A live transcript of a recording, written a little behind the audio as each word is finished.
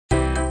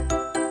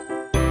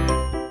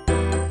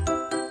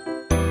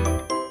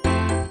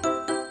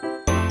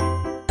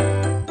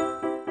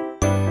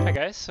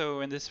guys,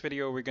 so in this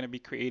video we're going to be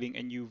creating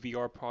a new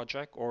VR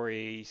project or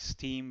a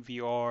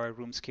SteamVR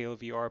room scale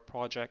VR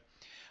project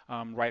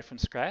right from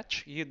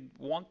scratch. You'd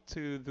want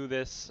to do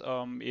this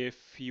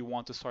if you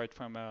want to start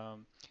from a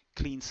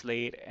clean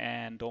slate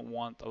and don't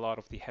want a lot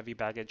of the heavy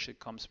baggage that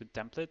comes with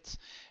templates,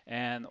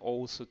 and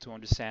also to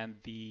understand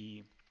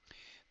the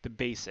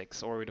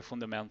basics or the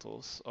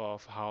fundamentals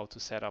of how to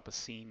set up a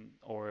scene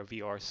or a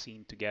VR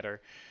scene together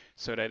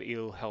so that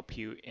it'll help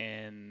you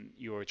in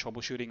your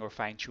troubleshooting or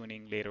fine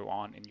tuning later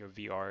on in your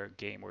VR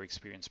game or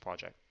experience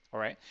project. All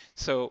right.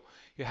 So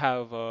you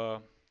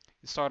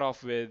start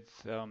off with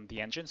the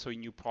engine. So a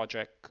new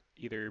project,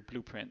 either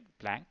Blueprint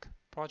blank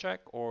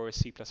project or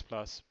C++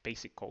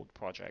 basic code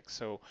project.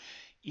 So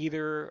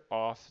either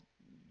of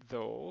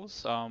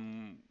those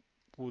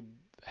would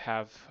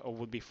have or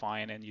would be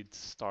fine, and you'd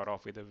start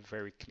off with a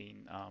very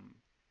clean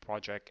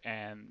project,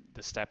 and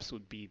the steps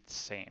would be the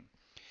same.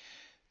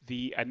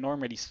 I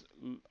normally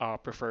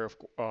prefer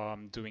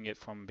doing it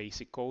from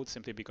basic code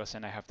simply because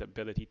then I have the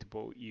ability to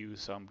both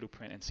use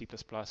Blueprint and C++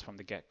 from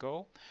the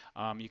get-go.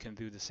 You can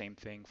do the same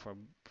thing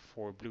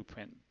for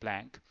Blueprint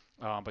blank,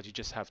 but you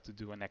just have to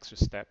do an extra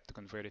step to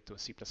convert it to a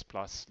C++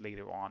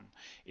 later on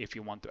if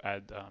you want to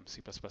add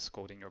C++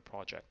 code in your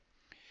project.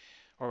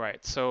 All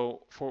right,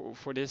 so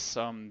for this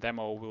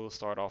demo, we'll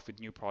start off with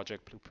new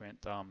project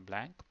Blueprint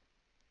blank,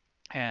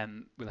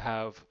 and we'll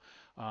have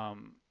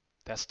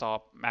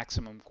desktop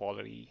maximum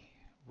quality.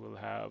 We'll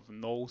have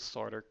no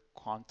starter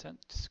content,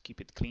 just keep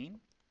it clean.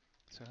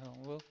 So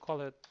we'll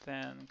call it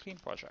then clean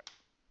project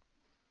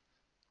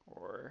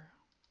or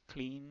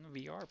clean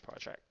VR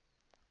project.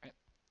 Right?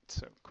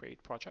 So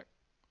create project,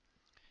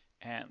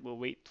 and we'll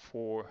wait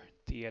for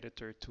the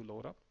editor to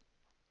load up.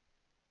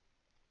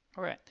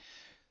 All right.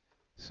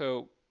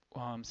 So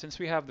since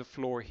we have the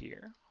floor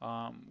here,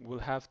 we'll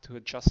have to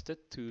adjust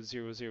it to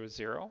 0, 0,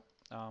 0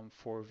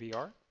 for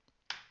VR.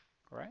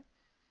 All right,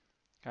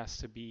 has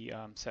to be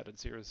set at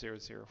 0, 0,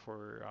 0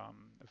 for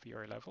a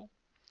VR level,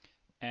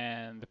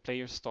 and the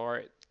player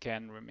start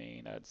can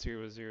remain at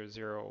 0, 0,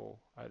 0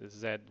 at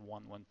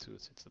Z112,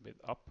 so it's a bit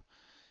up.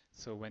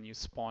 So when you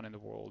spawn in the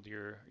world,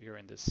 you're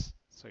in this,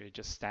 so you're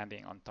just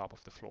standing on top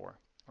of the floor.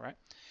 All right,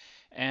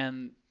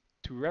 and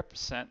to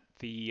represent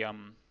the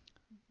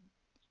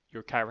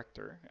your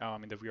character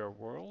in the VR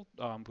world,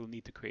 we'll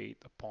need to create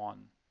a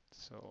pawn.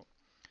 So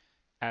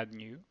add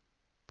new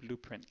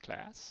blueprint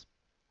class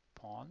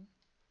pawn,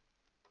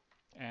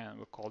 and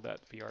we'll call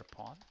that VR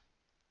pawn.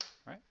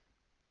 Right?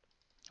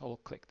 I'll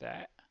click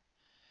that,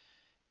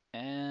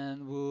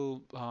 and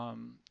we'll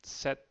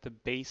set the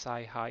base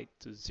eye height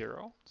to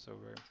 0. So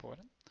very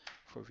important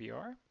for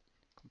VR.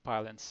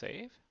 Compile and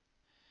save.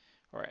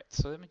 All right.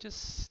 So let me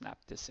just snap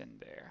this in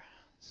there,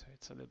 so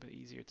it's a little bit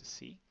easier to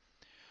see.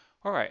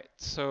 All right,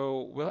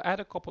 so we'll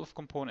add a couple of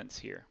components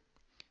here.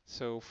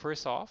 So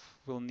first off,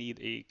 we'll need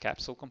a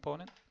capsule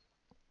component,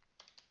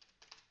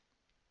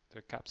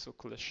 the capsule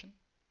collision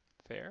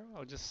there.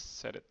 I'll just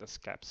set it as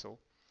capsule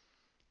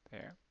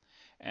there.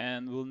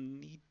 And we'll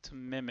need to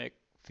mimic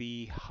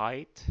the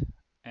height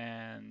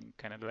and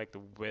kind of like the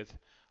width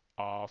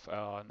of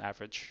an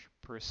average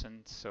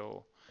person.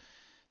 So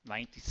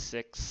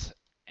 96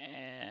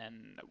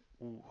 and,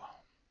 ooh,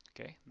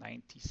 okay,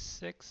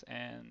 96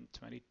 and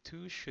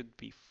 22 should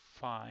be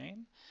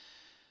fine.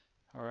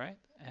 All right,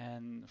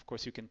 and of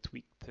course you can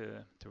tweak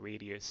the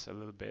radius a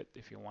little bit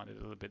if you want it a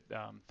little bit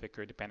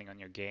thicker depending on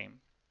your game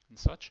and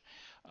such.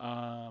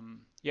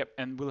 Yep,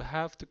 and we'll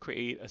have to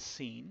create a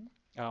scene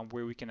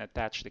where we can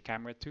attach the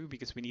camera to,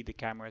 because we need the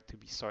camera to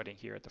be starting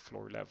here at the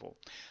floor level.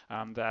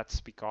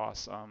 That's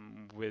because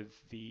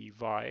with the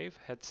Vive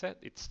headset,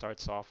 it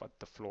starts off at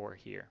the floor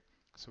here.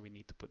 So we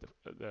need to put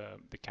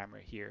the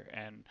camera here,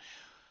 and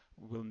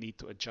we'll need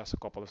to adjust a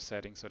couple of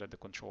settings so that the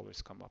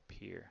controllers come up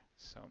here.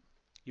 So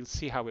you'll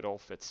see how it all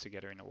fits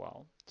together in a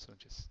while. So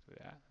just do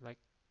that, like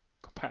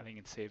compiling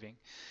and saving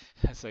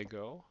as I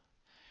go.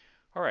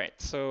 All right,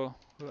 so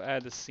we'll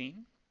add a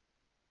scene.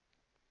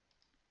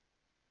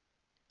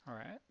 All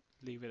right,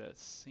 leave it as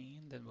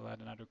scene. Then we'll add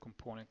another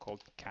component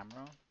called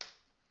camera.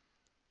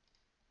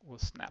 We'll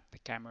snap the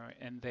camera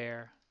in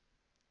there.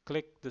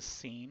 Click the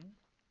scene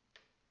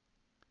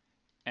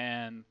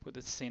and put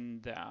the scene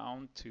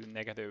down to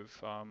negative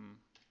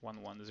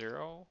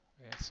 110.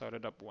 Yeah,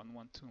 started up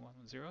 112,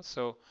 110.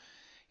 So,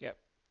 yep.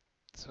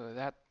 So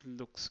that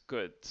looks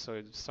good. So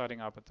it's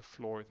starting up at the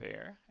floor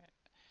there.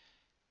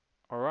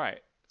 All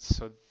right.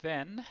 So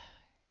then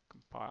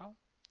compile,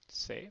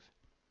 save,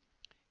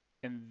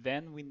 and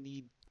then we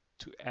need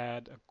to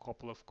add a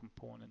couple of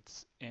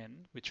components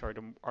in, which are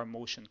our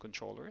motion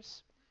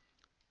controllers.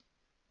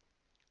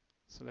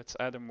 So let's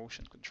add our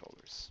motion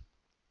controllers.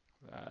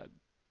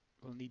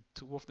 We'll need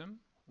 2 of them,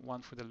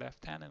 one for the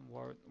left hand and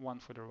one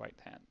for the right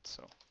hand.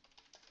 So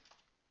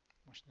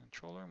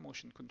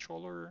motion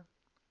controller,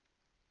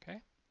 okay.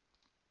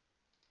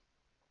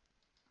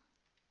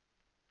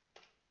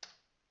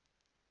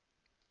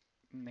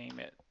 Name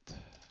it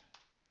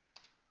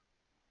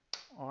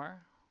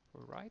R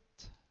for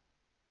right.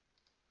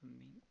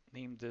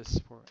 Name this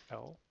for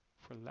L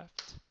for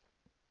left.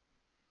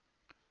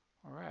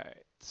 All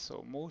right,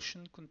 so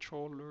motion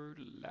controller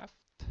left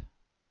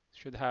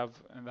should have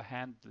in the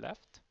hand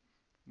left.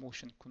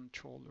 Motion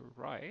controller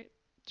right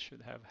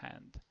should have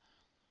hand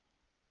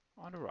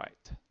on the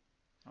right.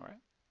 All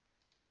right,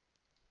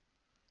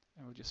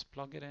 and we'll just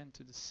plug it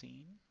into the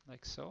scene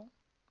like so.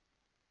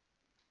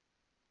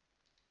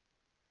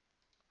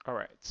 All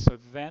right, so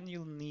then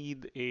you'll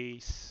need a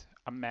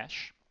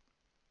mesh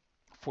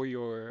for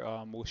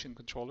your motion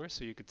controller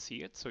so you could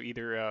see it. So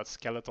either a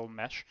skeletal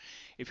mesh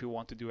if you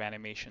want to do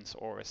animations,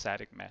 or a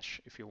static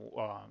mesh if you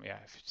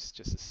if it's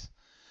just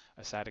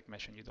a static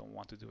mesh and you don't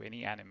want to do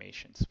any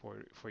animations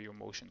for your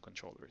motion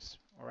controllers.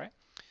 All right,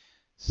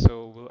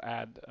 so we'll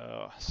add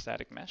a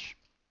static mesh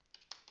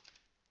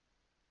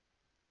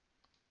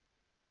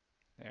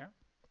there.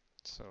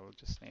 So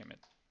just name it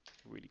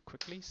really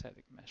quickly,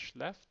 static mesh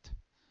left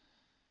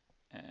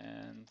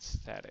and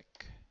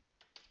static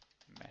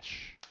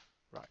mesh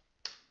right.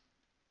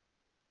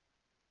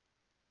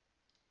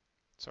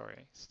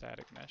 Sorry,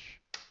 static mesh.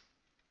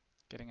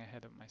 Getting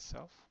ahead of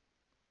myself.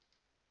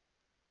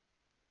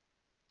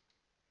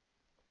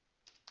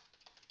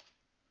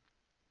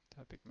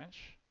 Static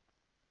mesh.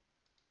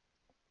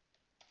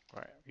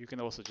 Right. You can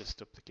also just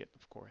duplicate,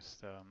 of course,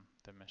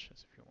 the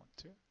meshes if you want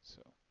to.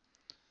 So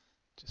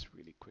just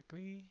really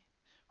quickly.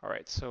 All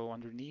right. So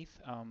underneath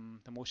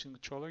the motion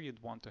controller,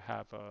 you'd want to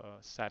have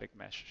a static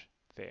mesh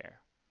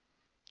there.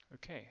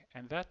 Okay.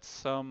 And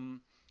that's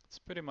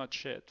pretty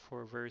much it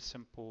for a very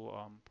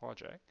simple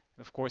project.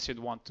 And of course, you'd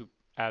want to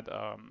add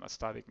a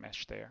static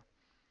mesh there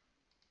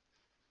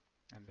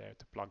and there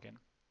to plug in.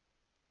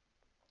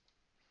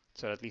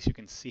 So at least you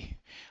can see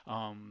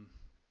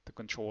the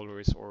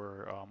controllers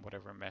or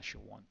whatever mesh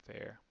you want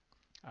there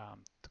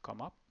to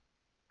come up.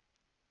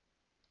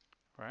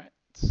 All right,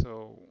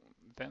 so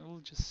then we'll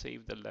just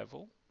save the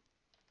level.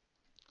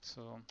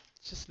 So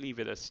just leave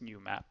it as new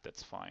map,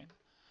 that's fine.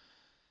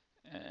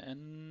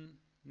 And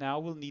now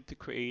we'll need to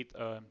create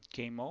a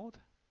game mode.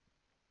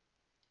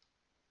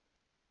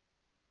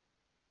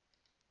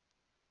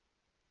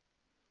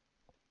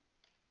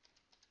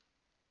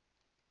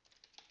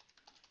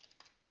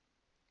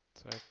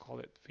 So I call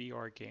it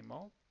VR game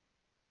mode.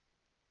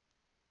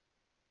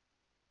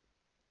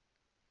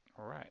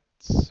 All right,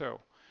 so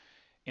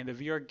in the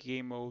VR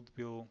game mode,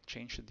 we'll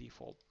change the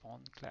default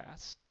pawn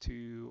class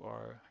to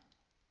our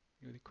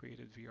newly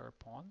created VR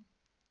pawn.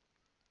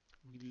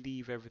 We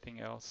leave everything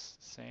else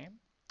the same.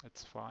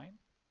 That's fine.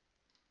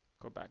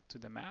 Go back to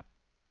the map,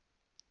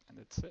 and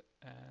that's it.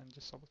 And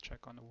just double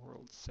check on the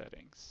world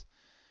settings.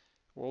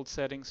 World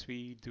settings,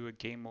 we do a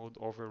game mode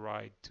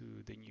override to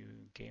the new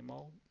game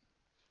mode.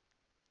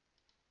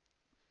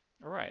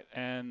 All right,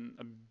 and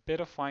a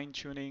bit of fine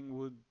tuning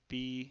would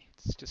be,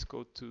 let's just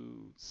go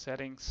to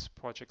settings,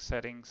 project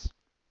settings.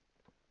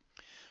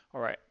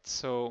 All right,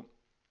 so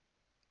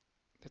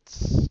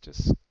let's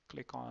just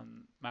click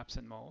on maps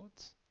and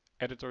modes.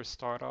 Editor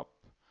startup,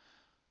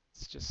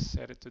 let's just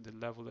set it to the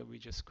level that we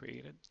just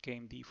created.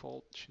 Game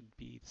default should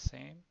be the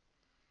same.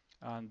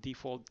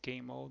 Default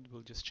game mode,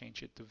 we'll just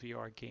change it to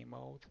VR game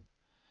mode.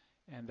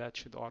 And that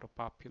should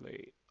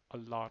auto-populate a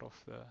lot of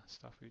the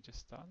stuff we've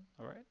just done.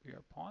 All right,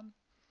 VR pawn.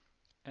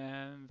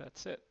 And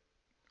that's it.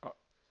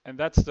 And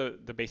that's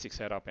the basic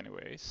setup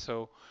anyway.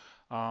 So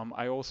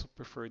I also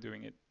prefer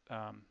doing it,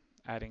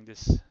 adding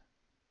this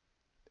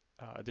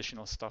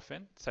additional stuff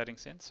in,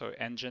 settings in. So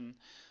engine,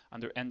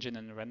 under engine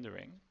and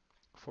rendering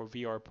for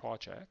VR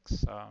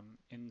projects,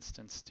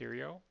 instant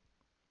stereo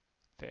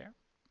there.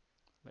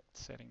 Let's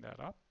setting that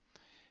up.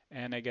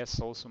 And I guess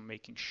also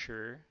making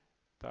sure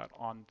that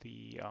on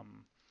the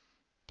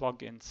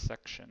plugin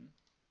section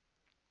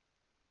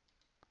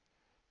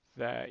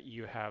that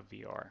you have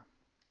VR,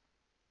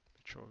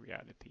 virtual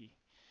reality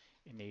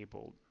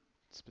enabled,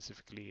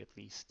 specifically at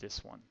least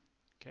this one.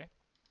 Okay.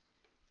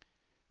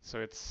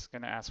 So it's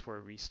going to ask for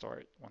a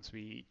restart once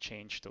we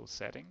change those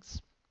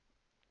settings.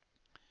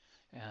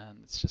 And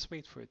let's just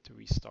wait for it to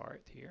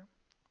restart here.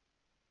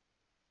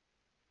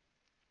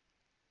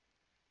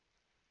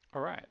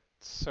 All right,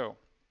 so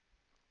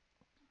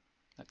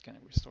that's going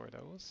to restore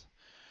those.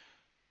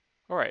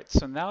 All right,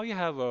 so now you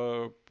have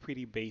a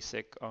pretty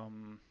basic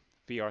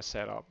VR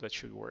setup that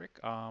should work.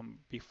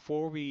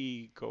 Before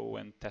we go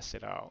and test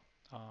it out,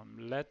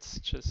 let's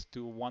just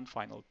do one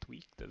final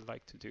tweak that I'd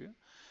like to do.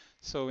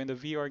 So in the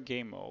VR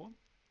game mode,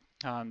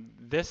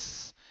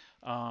 this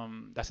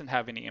doesn't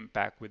have any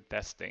impact with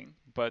testing,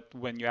 but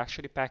when you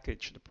actually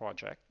package the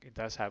project, it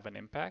does have an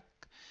impact.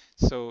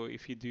 So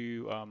if you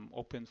do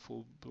open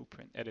full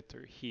blueprint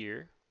editor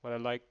here, what I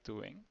like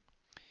doing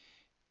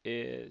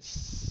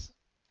is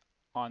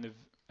let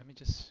me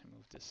just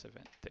remove this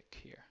event tick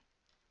here.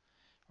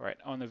 All right,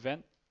 on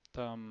event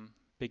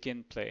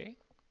begin play,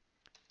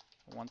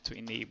 I want to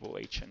enable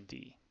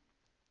HMD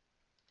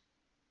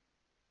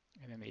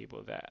and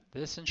enable that.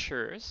 This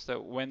ensures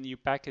that when you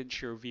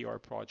package your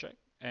VR project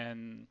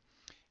and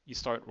you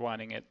start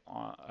running it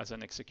as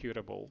an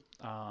executable,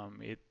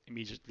 it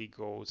immediately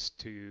goes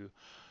to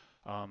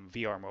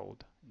VR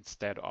mode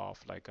instead of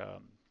like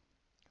a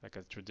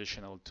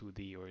traditional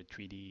 2D or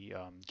 3D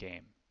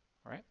game,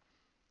 right?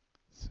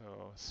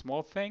 So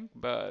small thing,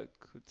 but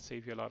could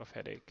save you a lot of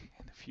headache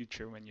in the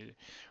future when you're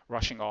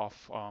rushing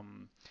off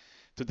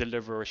to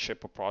deliver or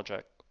ship a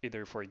project,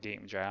 either for a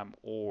game jam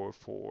or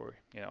for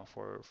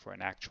for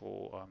an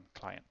actual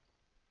client.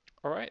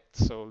 All right,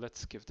 so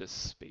let's give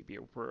this baby a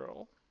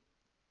whirl.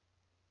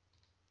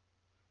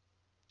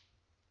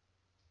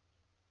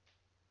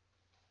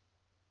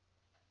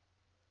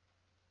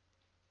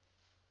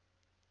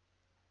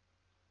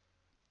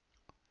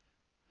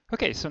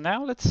 Okay, so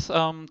now let's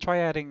try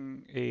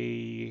adding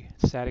a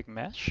static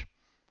mesh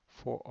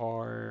for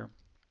our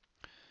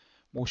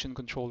motion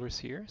controllers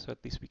here, so at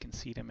least we can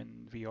see them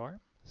in VR.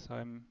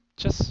 So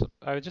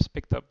I just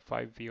picked up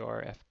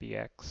 5VR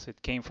FBX.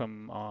 It came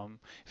from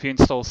if you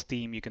install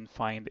Steam, you can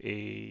find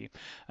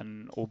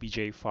an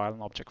OBJ file,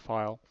 an object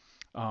file,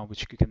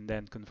 which you can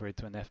then convert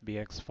to an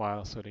FBX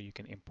file so that you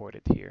can import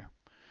it here.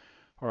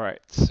 All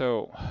right,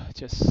 so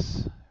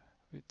just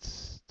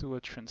let's do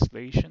a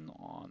translation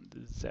on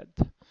the Z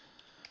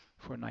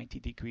for 90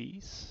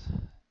 degrees.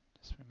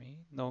 Just for me,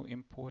 no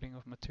importing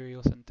of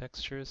materials and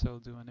textures. I'll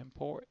do an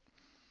import.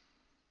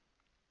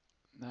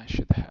 I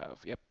should have,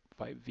 yep,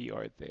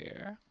 5VR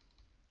there.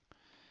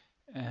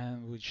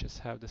 And we just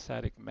have the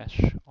static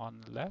mesh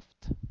on the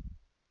left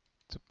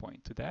to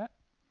point to that,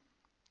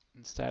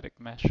 and static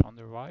mesh on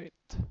the right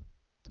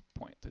to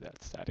point to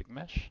that static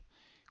mesh.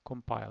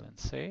 Compile and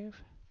save.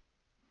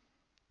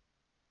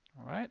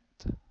 All right.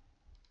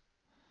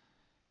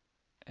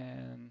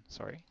 And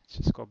sorry, let's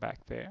just go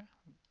back there.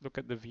 Look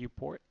at the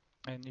viewport,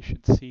 and you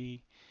should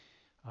see,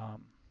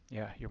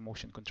 yeah, your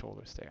motion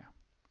controllers there.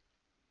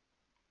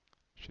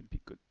 Should be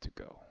good to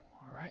go.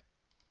 All right.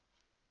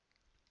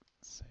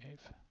 Save.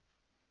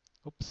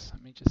 Oops,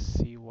 let me just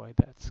see why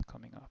that's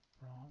coming up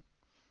wrong.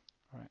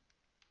 All right.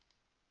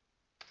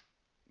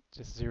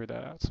 Just zero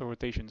that out. So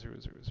rotation 0,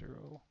 0,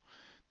 0,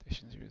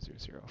 rotation 0, 0,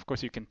 0. Of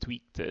course, you can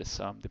tweak this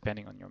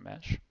depending on your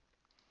mesh.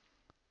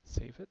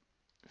 Save it.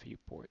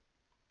 Viewport.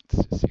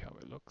 Let's just see how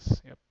it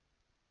looks. Yep,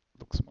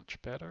 looks much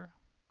better.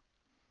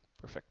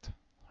 Perfect.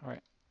 All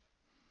right.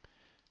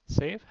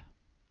 Save.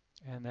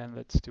 And then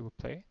let's do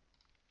a play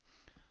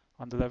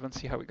on the level and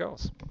see how it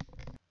goes.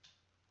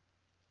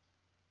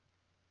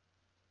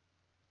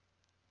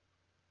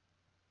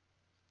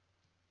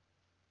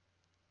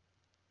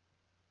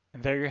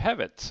 And there you have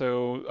it.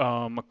 So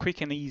a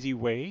quick and easy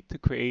way to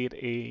create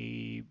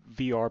a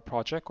VR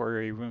project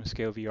or a room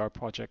scale VR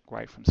project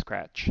right from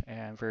scratch,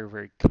 and very,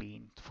 very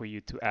clean for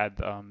you to add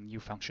new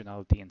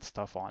functionality and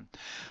stuff on.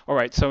 All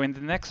right, so in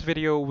the next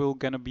video, we're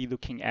going to be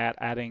looking at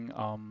adding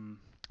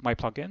my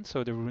plugin,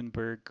 so the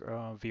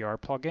RunebergVR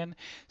plugin,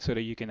 so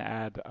that you can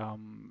add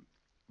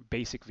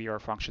basic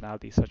VR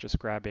functionality such as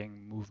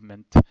grabbing,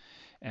 movement,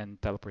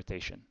 and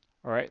teleportation.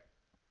 All right,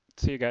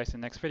 see you guys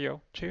in the next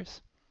video.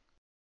 Cheers.